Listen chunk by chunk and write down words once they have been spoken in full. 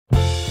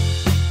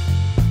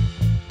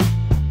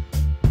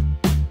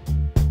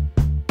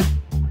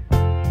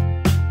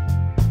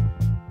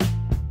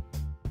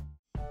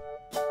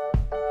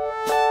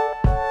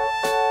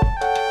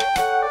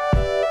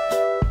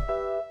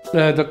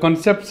The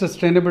concept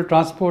sustainable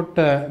transport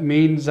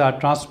means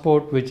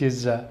transport which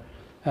is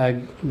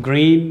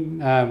green,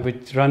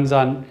 which runs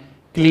on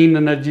clean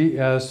energy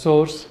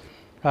source,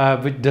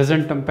 which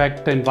doesn't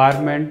impact the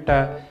environment,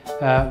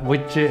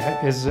 which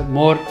is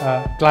more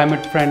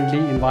climate friendly,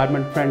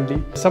 environment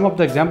friendly. Some of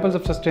the examples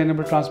of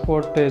sustainable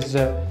transport is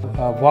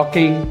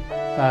walking,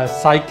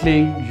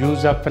 cycling,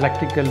 use of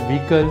electrical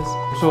vehicles.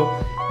 So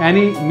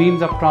any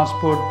means of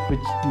transport which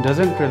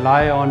doesn't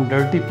rely on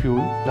dirty fuel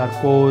or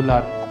coal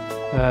or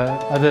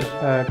other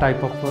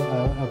type of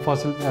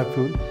fossil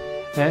fuel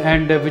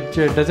and which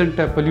doesn't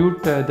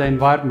pollute the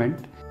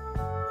environment.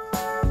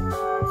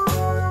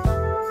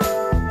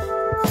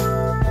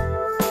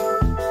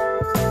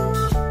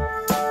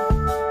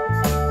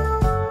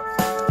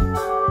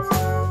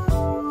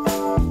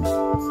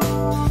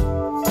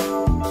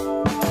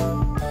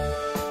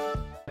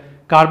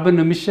 Carbon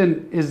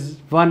emission is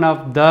one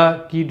of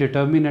the key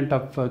determinant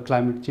of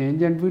climate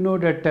change, and we know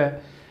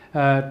that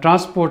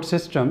transport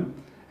system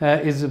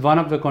is one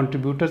of the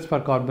contributors for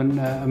carbon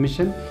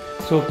emission.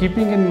 So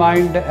keeping in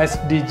mind the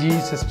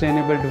SDG,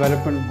 Sustainable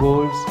Development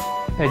Goals,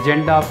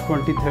 Agenda of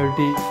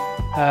 2030,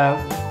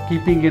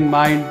 keeping in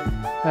mind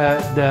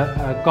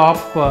the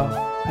COP,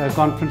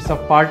 Conference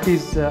of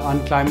Parties on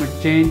Climate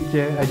Change,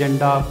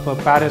 Agenda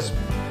of Paris,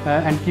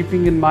 and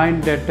keeping in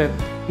mind that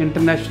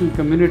international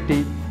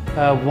community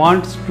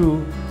wants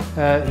to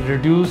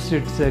reduce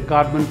its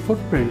carbon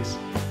footprints,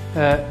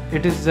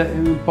 it is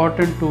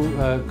important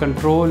to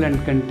control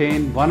and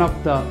contain one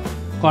of the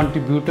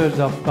contributors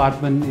of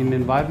carbon in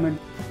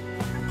environment.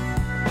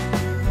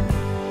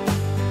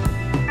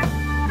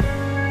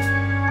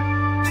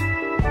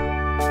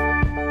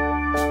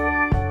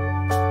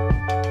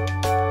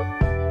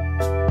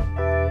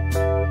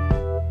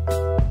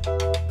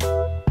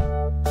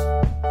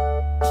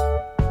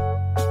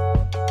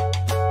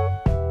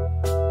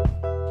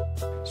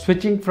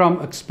 Switching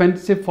from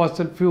expensive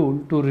fossil fuel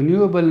to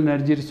renewable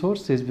energy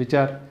resources which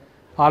are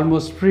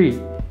almost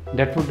free,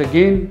 that would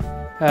again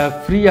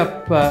free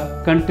up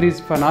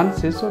countries'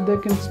 finances so they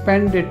can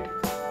spend it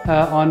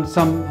on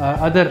some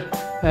other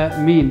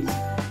means.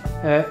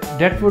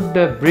 That would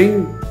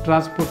bring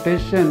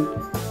transportation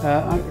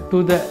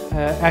to the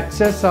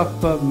access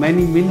of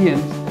many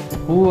millions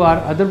who are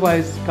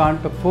otherwise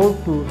can't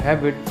afford to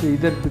have it,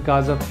 either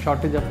because of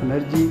shortage of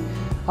energy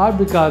or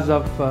because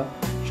of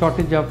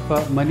shortage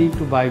of money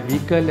to buy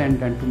vehicle and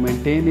to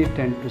maintain it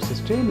and to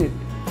sustain it.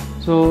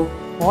 So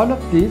all of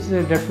these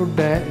that would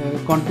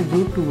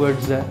contribute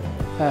towards the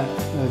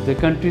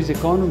country's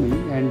economy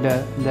and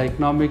the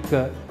economic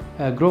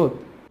growth.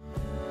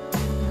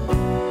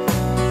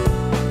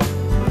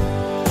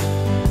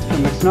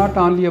 And it's not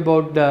only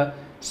about the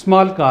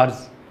small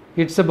cars,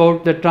 it's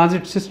about the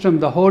transit system,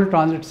 the whole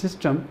transit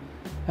system,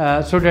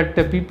 so that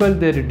the people,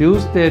 they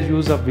reduce their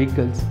use of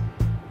vehicles.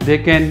 They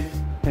can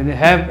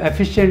have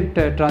efficient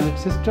transit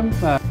system.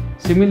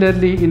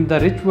 Similarly, in the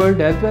rich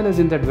world as well as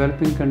in the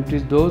developing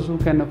countries, those who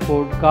can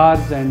afford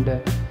cars and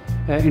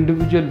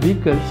individual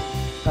vehicles,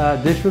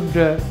 they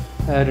should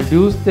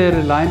reduce their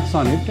reliance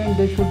on it, and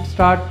they should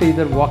start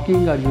either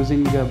walking or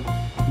using a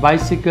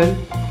bicycle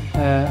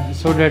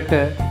so that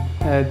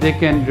they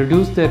can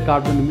reduce their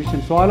carbon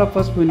emissions. So all of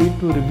us, we need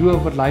to review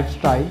our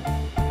lifestyle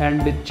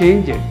and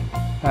change it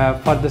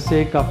for the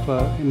sake of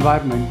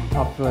environment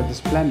of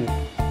this planet.